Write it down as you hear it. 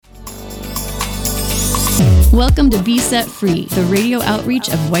Welcome to Be Set Free, the radio outreach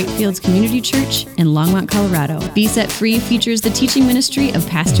of Whitefields Community Church in Longmont, Colorado. Be Set Free features the teaching ministry of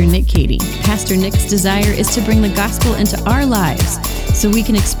Pastor Nick Cady. Pastor Nick's desire is to bring the gospel into our lives so we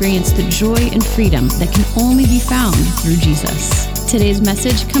can experience the joy and freedom that can only be found through Jesus. Today's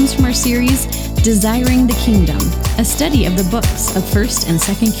message comes from our series, Desiring the Kingdom, a study of the books of 1st and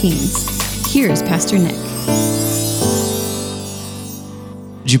 2nd Kings. Here's Pastor Nick.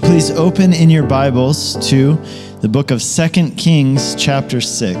 Would you please open in your Bibles to the book of 2 Kings chapter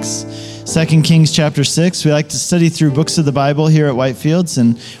 6. 2 Kings chapter 6, we like to study through books of the Bible here at Whitefields,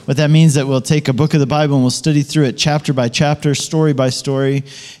 and what that means that we'll take a book of the Bible and we'll study through it chapter by chapter, story by story,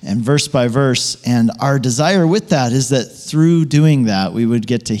 and verse by verse. And our desire with that is that through doing that, we would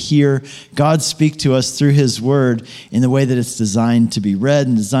get to hear God speak to us through His Word in the way that it's designed to be read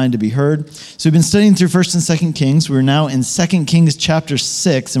and designed to be heard. So we've been studying through 1st and 2nd Kings. We're now in 2 Kings chapter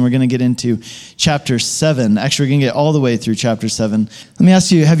 6, and we're going to get into chapter 7. Actually, we're going to get all the way through chapter 7. Let me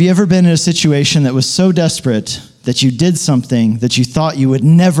ask you, have you ever been in a situation that was so desperate that you did something that you thought you would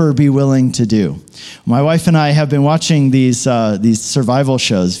never be willing to do? My wife and I have been watching these survival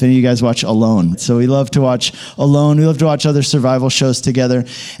shows. If any of you guys watch Alone. So we love to watch Alone. We love to watch other survival shows together.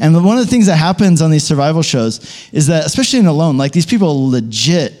 And one of the things that happens on these survival shows is that, especially in Alone, like these people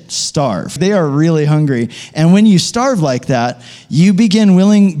legit starve. They are really hungry. And when you starve like that, you begin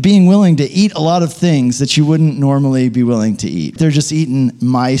being willing to eat a lot of things that you wouldn't normally be willing to eat. They're just eating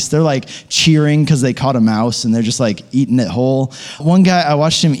mice. They're like cheering because they caught a mouse and they're just like eating it whole. One guy, I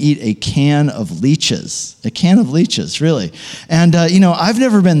watched him eat a can of leeches, really. And, I've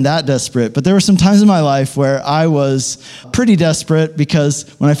never been that desperate, but there were some times in my life where I was pretty desperate because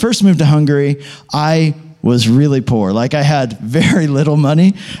when I first moved to Hungary, I was really poor. Like I had very little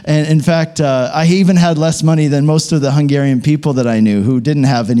money. And in fact, I even had less money than most of the Hungarian people that I knew who didn't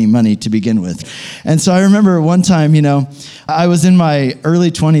have any money to begin with. And so I remember one time, I was in my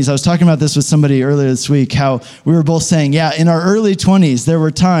early 20s. I was talking about this with somebody earlier this week, how we were both saying, in our early 20s, there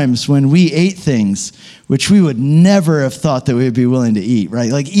were times when we ate things which we would never have thought that we would be willing to eat,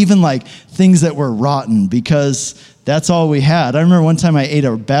 right? Like even like things that were rotten because that's all we had. I remember one time I ate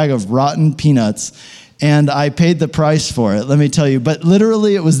a bag of rotten peanuts and I paid the price for it, let me tell you. But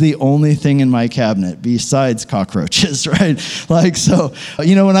literally, it was the only thing in my cabinet besides cockroaches, right?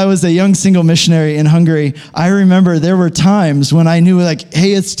 When I was a young single missionary in Hungary, I remember there were times when I knew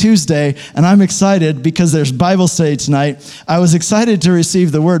hey, it's Tuesday, and I'm excited because there's Bible study tonight. I was excited to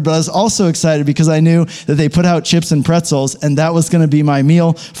receive the word, but I was also excited because I knew that they put out chips and pretzels, and that was going to be my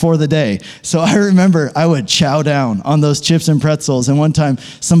meal for the day. So I remember I would chow down on those chips and pretzels, and one time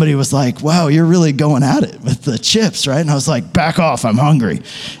somebody was like, wow, you're really going at it with the chips, right? And I was like, back off, I'm hungry.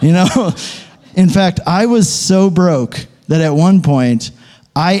 In fact, I was so broke that at one point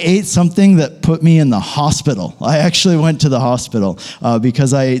I ate something that put me in the hospital. I actually went to the hospital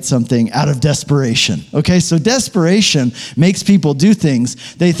because I ate something out of desperation. Okay, so desperation makes people do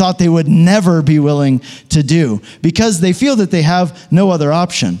things they thought they would never be willing to do because they feel that they have no other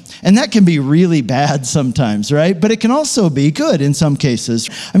option. And that can be really bad sometimes, right? But it can also be good in some cases.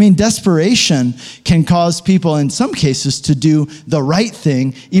 I mean, desperation can cause people in some cases to do the right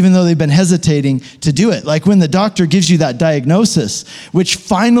thing, even though they've been hesitating to do it. Like when the doctor gives you that diagnosis, which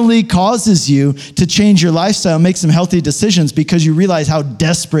finally causes you to change your lifestyle, make some healthy decisions because you realize how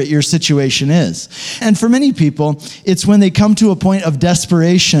desperate your situation is. And for many people, it's when they come to a point of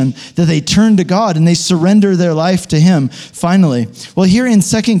desperation that they turn to God and they surrender their life to Him finally. Well, here in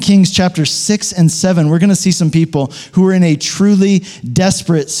 2 Kings chapter 6 and 7, we're going to see some people who are in a truly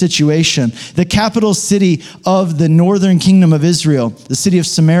desperate situation. The capital city of the northern kingdom of Israel, the city of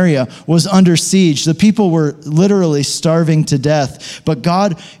Samaria, was under siege. The people were literally starving to death, but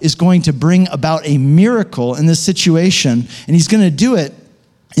God is going to bring about a miracle in this situation, and He's going to do it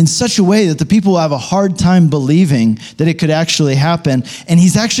in such a way that the people will have a hard time believing that it could actually happen. And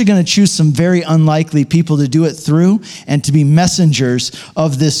He's actually going to choose some very unlikely people to do it through and to be messengers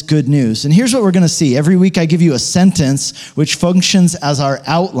of this good news. And here's what we're going to see. Every week I give you a sentence which functions as our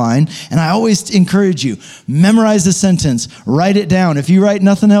outline. And I always encourage you, memorize the sentence, write it down. If you write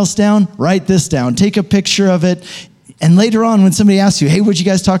nothing else down, write this down. Take a picture of it. And later on, when somebody asks you, hey, what'd you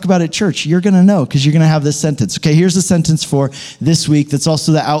guys talk about at church? You're going to know because you're going to have this sentence. Okay, here's the sentence for this week that's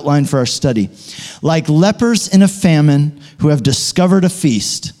also the outline for our study. Like lepers in a famine who have discovered a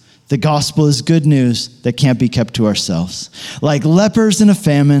feast, the gospel is good news that can't be kept to ourselves. Like lepers in a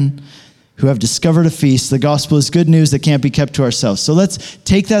famine who have discovered a feast, the gospel is good news that can't be kept to ourselves. So let's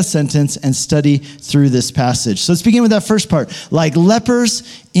take that sentence and study through this passage. So let's begin with that first part. Like lepers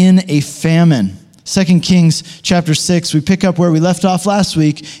in a famine. 2 Kings chapter 6, we pick up where we left off last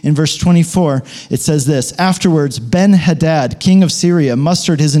week in verse 24. It says this, "Afterwards, Ben-Hadad, king of Syria,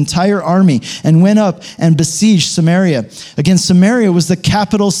 mustered his entire army and went up and besieged Samaria." Again, Samaria was the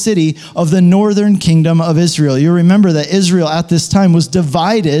capital city of the northern kingdom of Israel. You remember that Israel at this time was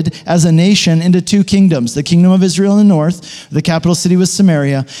divided as a nation into two kingdoms. The kingdom of Israel in the north, the capital city was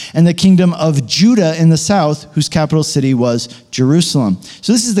Samaria, and the kingdom of Judah in the south, whose capital city was Jerusalem.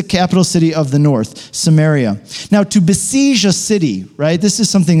 So this is the capital city of the north, Samaria. Now, to besiege a city, right, this is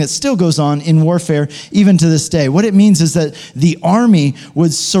something that still goes on in warfare even to this day. What it means is that the army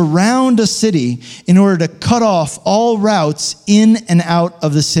would surround a city in order to cut off all routes in and out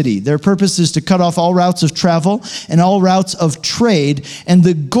of the city. Their purpose is to cut off all routes of travel and all routes of trade, and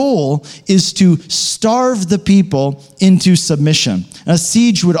the goal is to starve the people into submission. A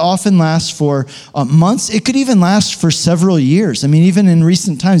siege would often last for months. It could even last for several years. I mean, even in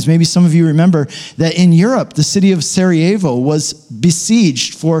recent times, maybe some of you remember that in Europe, the city of Sarajevo was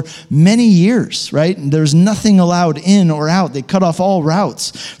besieged for many years, right? There's nothing allowed in or out. They cut off all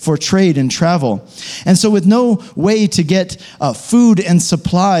routes for trade and travel. And so with no way to get food and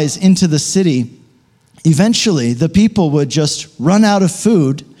supplies into the city, eventually the people would just run out of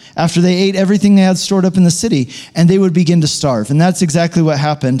food after they ate everything they had stored up in the city, and they would begin to starve. And that's exactly what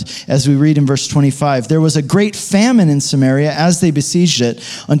happened as we read in verse 25. "There was a great famine in Samaria as they besieged it,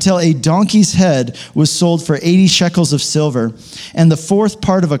 until a donkey's head was sold for 80 shekels of silver, and the fourth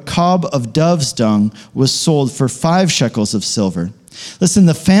part of a cob of dove's dung was sold for 5 shekels of silver." Listen,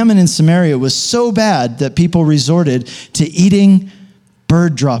 the famine in Samaria was so bad that people resorted to eating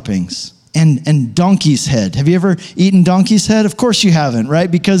bird droppings and donkey's head. Have you ever eaten donkey's head? Of course you haven't,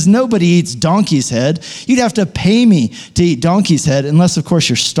 right? Because nobody eats donkey's head. You'd have to pay me to eat donkey's head, unless, of course,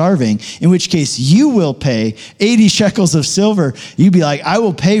 you're starving, in which case you will pay 80 shekels of silver. You'd be like, I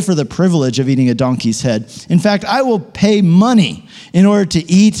will pay for the privilege of eating a donkey's head. In fact, I will pay money in order to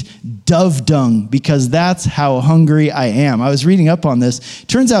eat dove dung, because that's how hungry I am. I was reading up on this.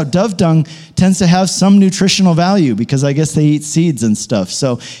 Turns out dove dung tends to have some nutritional value, because I guess they eat seeds and stuff.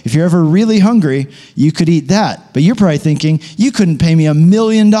 So if you're ever really hungry, you could eat that. But you're probably thinking, you couldn't pay me $1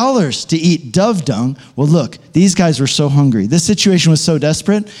 million to eat dove dung. Well, look, these guys were so hungry. This situation was so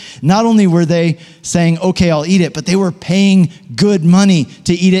desperate. Not only were they saying, okay, I'll eat it, but they were paying good money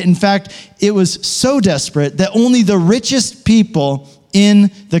to eat it. In fact, it was so desperate that only the richest people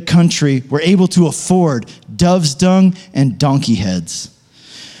in the country were able to afford dove's dung and donkey heads.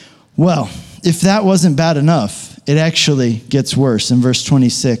 Well, if that wasn't bad enough, it actually gets worse in verse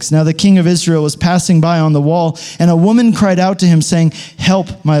 26. "Now the king of Israel was passing by on the wall, and a woman cried out to him, saying,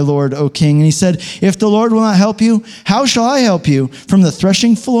 'Help, my lord, O king.' And he said, 'If the Lord will not help you, how shall I help you? From the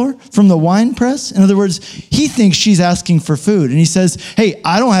threshing floor? From the winepress?'" In other words, he thinks she's asking for food. And he says, "Hey,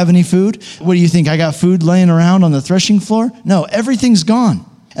 I don't have any food. What do you think? I got food laying around on the threshing floor? No, everything's gone."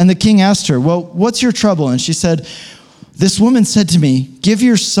 And the king asked her, "Well, what's your trouble?" And she said, "This woman said to me, 'Give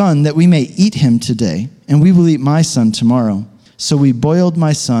your son that we may eat him today, and we will eat my son tomorrow.' So we boiled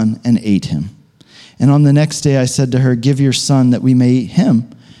my son and ate him. And on the next day I said to her, 'Give your son that we may eat him.'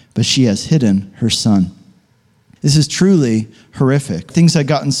 But she has hidden her son." This is truly horrific. Things had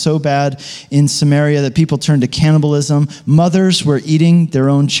gotten so bad in Samaria that people turned to cannibalism. Mothers were eating their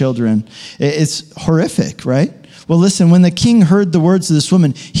own children. It's horrific, right? Well, listen, when the king heard the words of this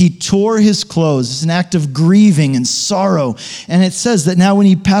woman, he tore his clothes. It's an act of grieving and sorrow. And it says that now when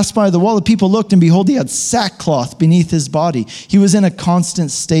he passed by the wall, the people looked, and behold, he had sackcloth beneath his body. He was in a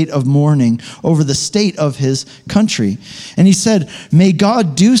constant state of mourning over the state of his country. And he said, "May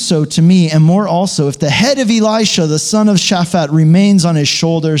God do so to me, and more also, if the head of Elisha, the son of Shaphat, remains on his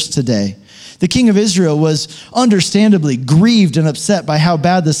shoulders today." The king of Israel was understandably grieved and upset by how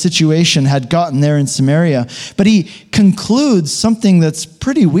bad the situation had gotten there in Samaria. But he concludes something that's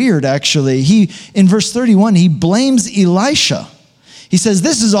pretty weird, actually. In verse 31, he blames Elisha. He says,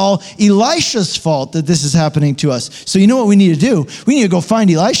 this is all Elisha's fault that this is happening to us. So you know what we need to do? We need to go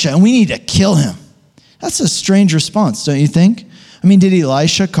find Elisha, and we need to kill him. That's a strange response, don't you think? I mean, did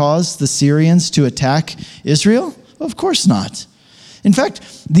Elisha cause the Syrians to attack Israel? Of course not. In fact,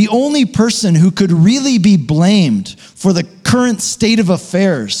 the only person who could really be blamed for the current state of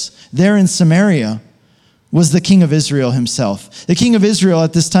affairs there in Samaria was the king of Israel himself. The king of Israel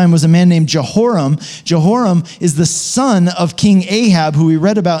at this time was a man named Jehoram. Jehoram is the son of King Ahab, who we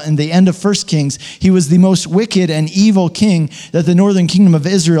read about in the end of 1 Kings. He was the most wicked and evil king that the northern kingdom of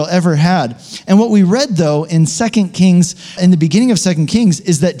Israel ever had. And what we read, though, in 2 Kings, in the beginning of 2 Kings,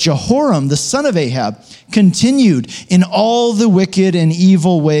 is that Jehoram, the son of Ahab, continued in all the wicked and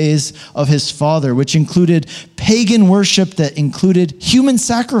evil ways of his father, which included pagan worship that included human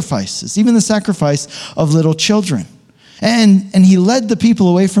sacrifices, even the sacrifice of little children. And he led the people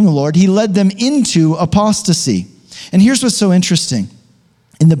away from the Lord. He led them into apostasy. And here's what's so interesting.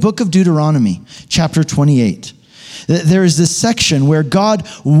 In the book of Deuteronomy, chapter 28, there is this section where God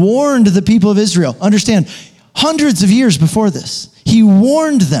warned the people of Israel. Understand, hundreds of years before this, he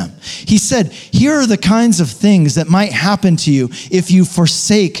warned them. He said, here are the kinds of things that might happen to you if you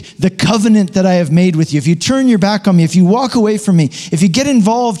forsake the covenant that I have made with you. If you turn your back on me, if you walk away from me, if you get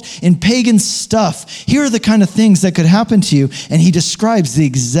involved in pagan stuff, here are the kind of things that could happen to you. And he describes the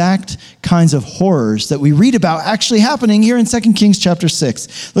exact kinds of horrors that we read about actually happening here in 2 Kings chapter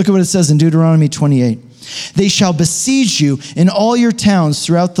 6. Look at what it says in Deuteronomy 28. They shall besiege you in all your towns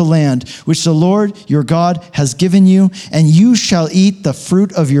throughout the land, which the Lord your God has given you, and you shall eat the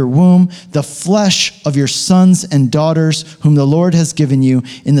fruit of your womb, the flesh of your sons and daughters, whom the Lord has given you,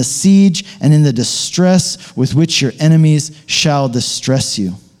 in the siege and in the distress with which your enemies shall distress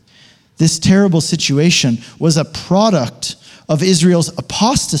you. This terrible situation was a product of Israel's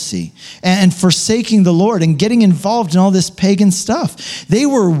apostasy and forsaking the Lord and getting involved in all this pagan stuff. They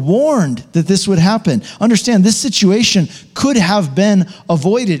were warned that this would happen. Understand, this situation could have been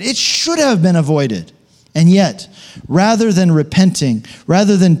avoided. It should have been avoided. And yet, rather than repenting,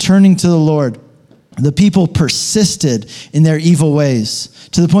 rather than turning to the Lord, the people persisted in their evil ways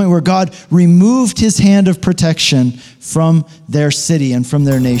to the point where God removed his hand of protection from their city and from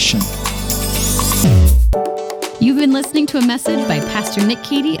their nation. You've been listening to a message by Pastor Nick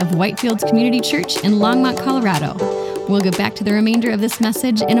Cady of Whitefields Community Church in Longmont, Colorado. We'll get back to the remainder of this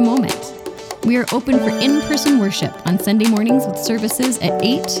message in a moment. We are open for in-person worship on Sunday mornings with services at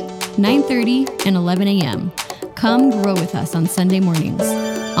 8, 9:30, and 11 a.m. Come grow with us on Sunday mornings,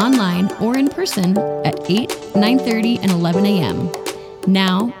 online or in person at 8, 9:30, and 11 a.m.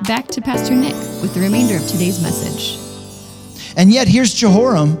 Now, back to Pastor Nick with the remainder of today's message. And yet here's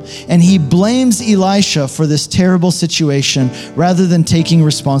Jehoram, and he blames Elisha for this terrible situation rather than taking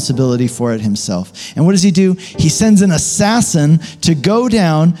responsibility for it himself. And what does he do? He sends an assassin to go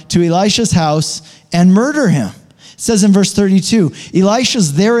down to Elisha's house and murder him. It says in verse 32,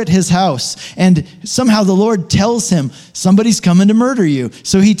 Elisha's there at his house, and somehow the Lord tells him, somebody's coming to murder you.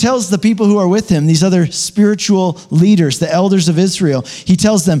 So he tells the people who are with him, these other spiritual leaders, the elders of Israel, he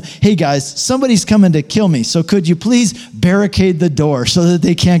tells them, hey guys, somebody's coming to kill me. So could you please barricade the door so that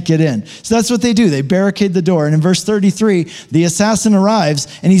they can't get in? So that's what they do. They barricade the door. And in verse 33, the assassin arrives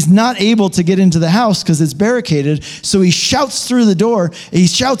and he's not able to get into the house because it's barricaded. So he shouts through the door. He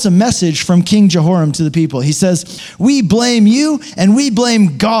shouts a message from King Jehoram to the people. He says, we blame you and we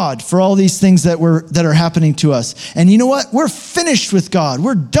blame God for all these things that are happening to us. And you know what? We're finished with God.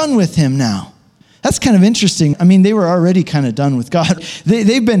 We're done with him now. That's kind of interesting. I mean, they were already kind of done with God.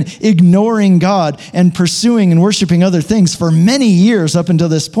 They've been ignoring God and pursuing and worshiping other things for many years up until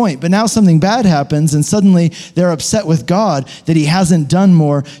this point. But now something bad happens and suddenly they're upset with God that he hasn't done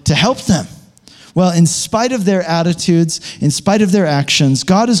more to help them. Well, in spite of their attitudes, in spite of their actions,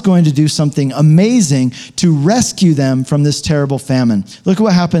 God is going to do something amazing to rescue them from this terrible famine. Look at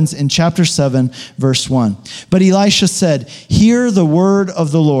what happens in chapter 7, verse 1. But Elisha said, hear the word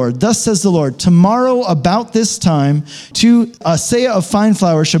of the Lord. Thus says the Lord, tomorrow about this time, 2 seah of fine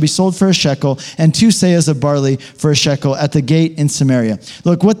flour shall be sold for a shekel, and 2 seahs of barley for a shekel at the gate in Samaria.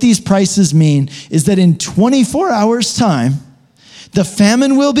 Look, what these prices mean is that in 24 hours' time, the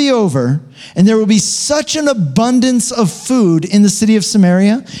famine will be over, and there will be such an abundance of food in the city of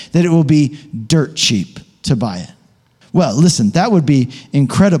Samaria that it will be dirt cheap to buy it. Well, listen, that would be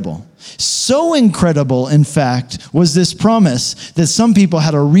incredible. So incredible, in fact, was this promise that some people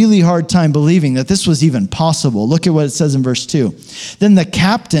had a really hard time believing that this was even possible. Look at what it says in verse 2. Then the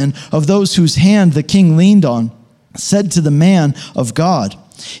captain of those whose hand the king leaned on said to the man of God,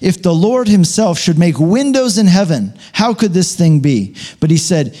 if the Lord himself should make windows in heaven, how could this thing be? But he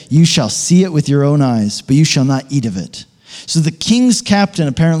said, you shall see it with your own eyes, but you shall not eat of it. So the king's captain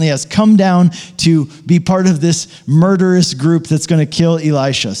apparently has come down to be part of this murderous group that's going to kill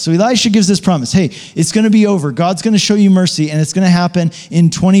Elisha. So Elisha gives this promise, hey, it's going to be over. God's going to show you mercy, and it's going to happen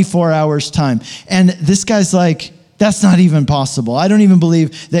in 24 hours' time. And this guy's like, that's not even possible. I don't even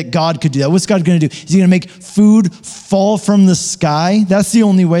believe that God could do that. What's God going to do? Is he going to make food fall from the sky? That's the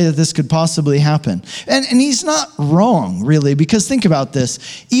only way that this could possibly happen. And he's not wrong, really, because think about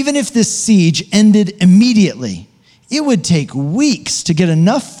this. Even if this siege ended immediately, It would take weeks to get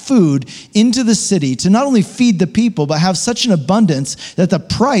enough food into the city to not only feed the people, but have such an abundance that the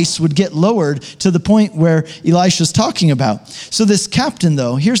price would get lowered to the point where Elisha's talking about. So this captain,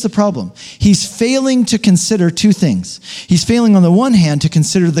 though, here's the problem. He's failing to consider two things. He's failing on the one hand to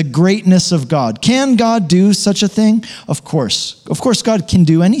consider the greatness of God. Can God do such a thing? Of course. Of course, God can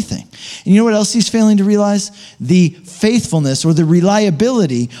do anything. And you know what else he's failing to realize? The faithfulness or the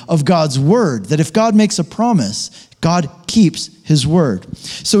reliability of God's word, that if God makes a promise, God keeps his word.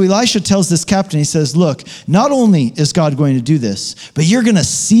 So Elisha tells this captain, he says, look, not only is God going to do this, but you're going to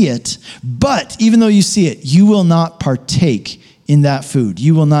see it. But even though you see it, you will not partake in that food.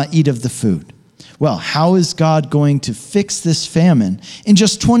 You will not eat of the food. Well, how is God going to fix this famine in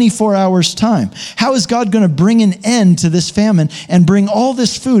just 24 hours' time? How is God going to bring an end to this famine and bring all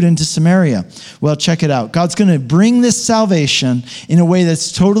this food into Samaria? Well, check it out. God's going to bring this salvation in a way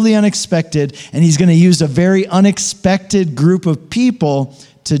that's totally unexpected, and he's going to use a very unexpected group of people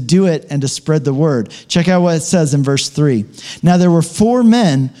to do it and to spread the word. Check out what it says in verse 3. Now there were 4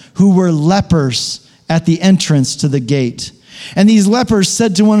 men who were lepers at the entrance to the gate. And these lepers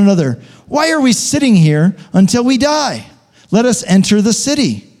said to one another, why are we sitting here until we die? Let us enter the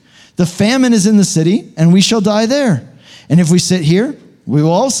city. The famine is in the city, and we shall die there. And if we sit here, we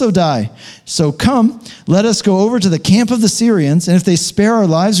will also die. So come, let us go over to the camp of the Syrians, and if they spare our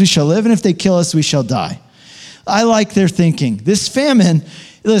lives, we shall live, and if they kill us, we shall die. I like their thinking. This famine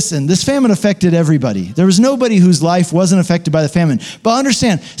affected everybody. There was nobody whose life wasn't affected by the famine. But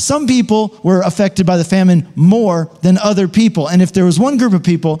understand, some people were affected by the famine more than other people. And if there was one group of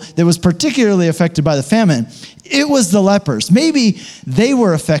people that was particularly affected by the famine, it was the lepers. Maybe they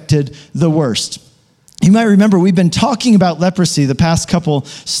were affected the worst. You might remember we've been talking about leprosy the past couple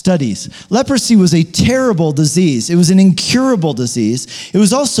studies. Leprosy was a terrible disease. It was an incurable disease. It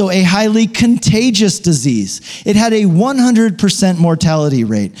was also a highly contagious disease. It had a 100% mortality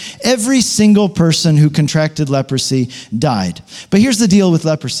rate. Every single person who contracted leprosy died. But here's the deal with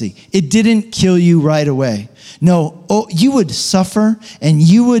leprosy. It didn't kill you right away. No, you would suffer and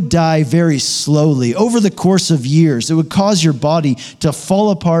you would die very slowly over the course of years. It would cause your body to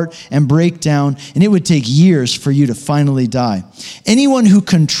fall apart and break down, and it would take years for you to finally die. Anyone who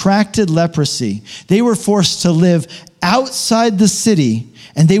contracted leprosy, they were forced to live outside the city,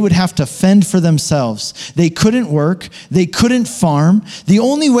 and they would have to fend for themselves. They couldn't work. They couldn't farm. The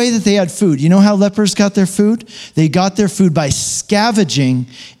only way that they had food, you know how lepers got their food? They got their food by scavenging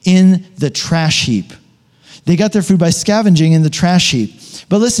in the trash heap. They got their food by scavenging in the trash heap.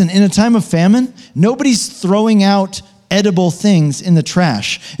 But listen, in a time of famine, nobody's throwing out edible things in the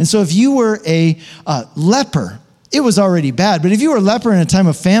trash. And so if you were a leper, it was already bad. But if you were a leper in a time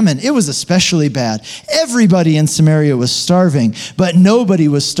of famine, it was especially bad. Everybody in Samaria was starving, but nobody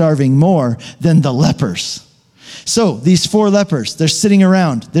was starving more than the lepers. So these 4 lepers, they're sitting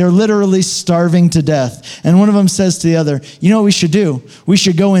around. They're literally starving to death. And one of them says to the other, you know what we should do? We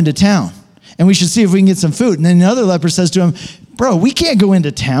should go into town. And we should see if we can get some food. And then another leper says to him, bro, we can't go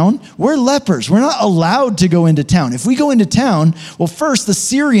into town. We're lepers. We're not allowed to go into town. If we go into town, well, first the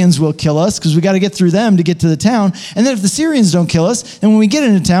Syrians will kill us because we got to get through them to get to the town. And then if the Syrians don't kill us, then when we get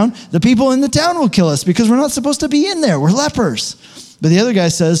into town, the people in the town will kill us because we're not supposed to be in there. We're lepers. But the other guy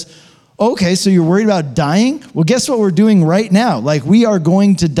says, okay, so you're worried about dying? Well, guess what we're doing right now? Like, we are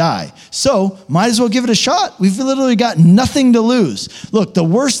going to die. So might as well give it a shot. We've literally got nothing to lose. Look, the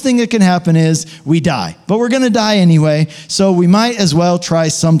worst thing that can happen is we die. But we're going to die anyway, so we might as well try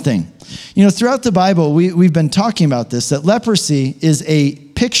something. You know, throughout the Bible, we've been talking about this, that leprosy is a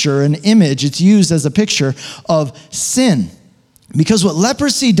picture, an image. It's used as a picture of sin. Because what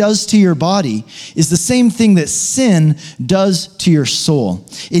leprosy does to your body is the same thing that sin does to your soul.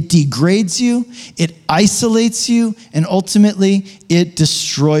 It degrades you, it isolates you, and ultimately it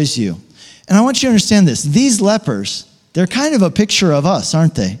destroys you. And I want you to understand this. These lepers, they're kind of a picture of us,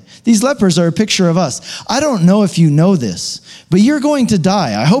 aren't they? These lepers are a picture of us. I don't know if you know this, but you're going to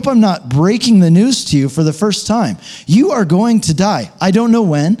die. I hope I'm not breaking the news to you for the first time. You are going to die. I don't know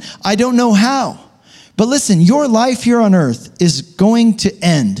when. I don't know how. But listen, your life here on earth is going to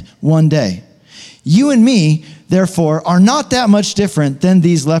end one day. You and me, therefore, are not that much different than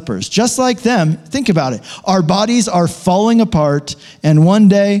these lepers. Just like them, think about it. Our bodies are falling apart, and one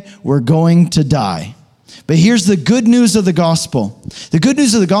day we're going to die. But here's the good news of the gospel. The good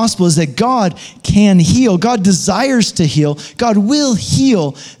news of the gospel is that God can heal. God desires to heal. God will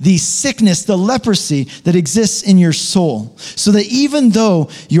heal the sickness, the leprosy that exists in your soul. So that even though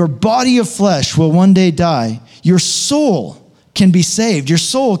your body of flesh will one day die, your soul can be saved. Your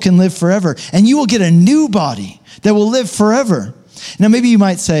soul can live forever. And you will get a new body that will live forever. Now maybe you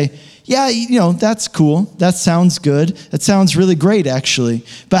might say, Yeah, that's cool. That sounds good. That sounds really great, actually.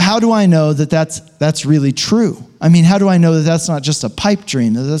 But how do I know that that's really true? I mean, how do I know that that's not just a pipe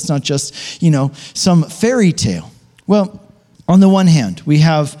dream, that that's not just, some fairy tale? Well, on the one hand, we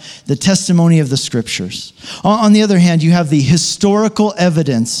have the testimony of the scriptures. On the other hand, you have the historical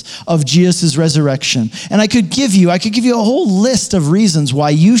evidence of Jesus' resurrection. And I could give you a whole list of reasons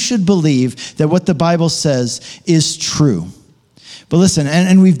why you should believe that what the Bible says is true. But listen,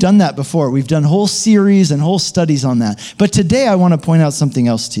 and we've done that before. We've done whole series and whole studies on that. But today I want to point out something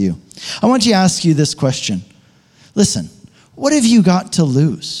else to you. I want to ask you this question. Listen, what have you got to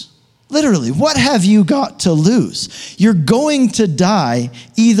lose? Literally, what have you got to lose? You're going to die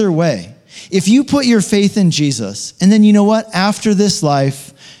either way. If you put your faith in Jesus, and then you know what? After this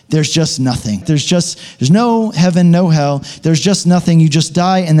life, there's just nothing. There's no heaven, no hell. There's just nothing. You just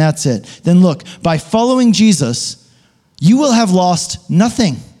die and that's it. Then look, by following Jesus, you will have lost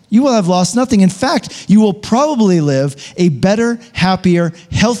nothing. You will have lost nothing. In fact, you will probably live a better, happier,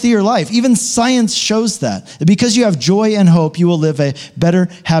 healthier life. Even science shows that. Because you have joy and hope, you will live a better,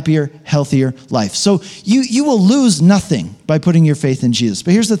 happier, healthier life. So you will lose nothing by putting your faith in Jesus.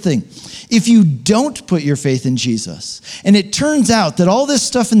 But here's the thing. If you don't put your faith in Jesus, and it turns out that all this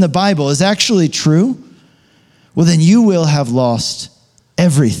stuff in the Bible is actually true, well, then you will have lost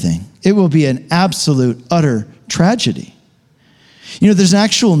everything. It will be an absolute, utter tragedy. There's an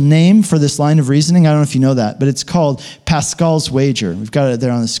actual name for this line of reasoning. I don't know if you know that, but it's called Pascal's wager. We've got it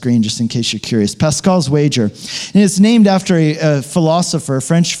there on the screen just in case you're curious. Pascal's wager. And it's named after a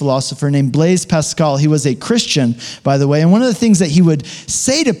French philosopher named Blaise Pascal. He was a Christian, by the way. And one of the things that he would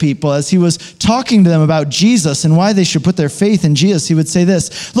say to people as he was talking to them about Jesus and why they should put their faith in Jesus, he would say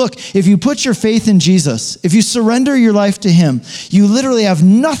this: look, if you put your faith in Jesus, if you surrender your life to him, you literally have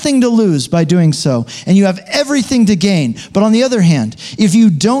nothing to lose by doing so, and you have everything to gain. But on the other hand, if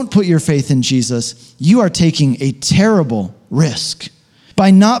you don't put your faith in Jesus, you are taking a terrible risk. By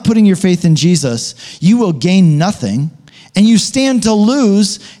not putting your faith in Jesus, you will gain nothing, and you stand to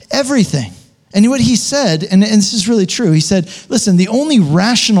lose everything. And what he said, and this is really true, he said, listen, the only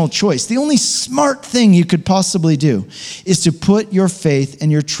rational choice, the only smart thing you could possibly do is to put your faith and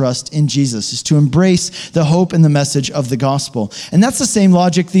your trust in Jesus, is to embrace the hope and the message of the gospel. And that's the same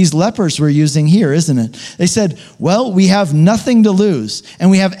logic these lepers were using here, isn't it? They said, well, we have nothing to lose and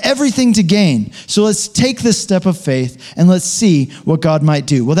we have everything to gain. So let's take this step of faith and let's see what God might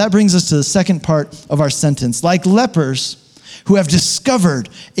do. Well, that brings us to the second part of our sentence. Like lepers who have discovered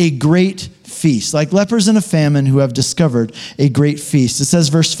a great feast, like lepers in a famine who have discovered a great feast. It says,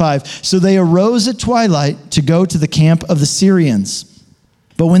 verse 5, so they arose at twilight to go to the camp of the Syrians.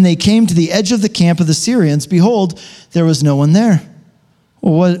 But when they came to the edge of the camp of the Syrians, behold, there was no one there.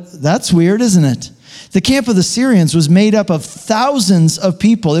 Well, that's weird, isn't it? The camp of the Syrians was made up of thousands of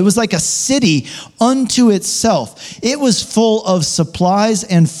people. It was like a city unto itself. It was full of supplies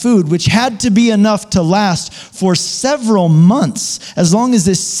and food, which had to be enough to last for several months, as long as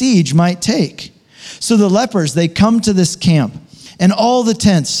this siege might take. So the lepers, they come to this camp, and all the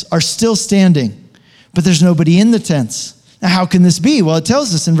tents are still standing, but there's nobody in the tents. Now, how can this be? Well, it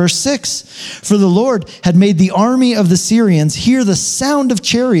tells us in verse 6, for the Lord had made the army of the Syrians hear the sound of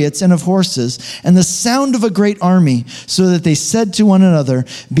chariots and of horses and the sound of a great army, so that they said to one another,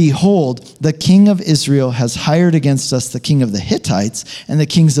 behold, the king of Israel has hired against us the king of the Hittites and the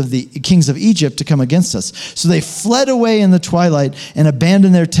kings of Egypt to come against us. So they fled away in the twilight and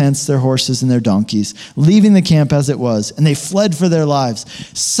abandoned their tents, their horses, and their donkeys, leaving the camp as it was, and they fled for their lives.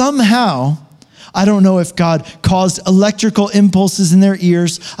 Somehow, I don't know if God caused electrical impulses in their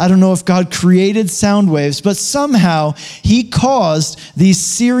ears. I don't know if God created sound waves, but somehow he caused these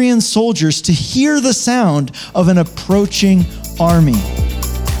Syrian soldiers to hear the sound of an approaching army.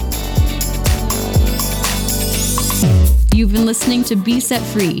 You've been listening to Be Set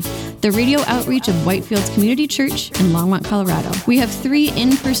Free, the radio outreach of Whitefields Community Church in Longmont, Colorado. We have 3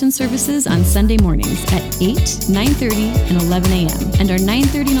 in-person services on Sunday mornings at 8, 9:30, and 11 a.m. And our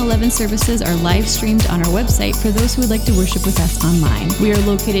 9:30 and 11 services are live streamed on our website for those who would like to worship with us online. We are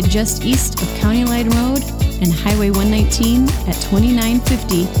located just east of County Line Road and Highway 119 at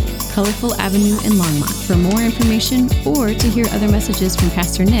 2950 Colorful Avenue in Longmont. For more information or to hear other messages from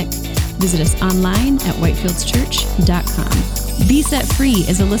Pastor Nick, visit us online at whitefieldschurch.com. Be Set Free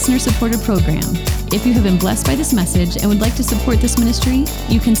is a listener-supported program. If you have been blessed by this message and would like to support this ministry,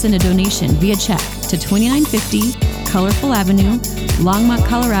 you can send a donation via check to 2950 Colorful Avenue, Longmont,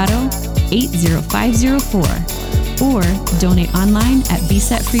 Colorado, 80504, or donate online at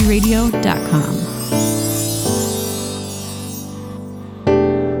besetfreeradio.com.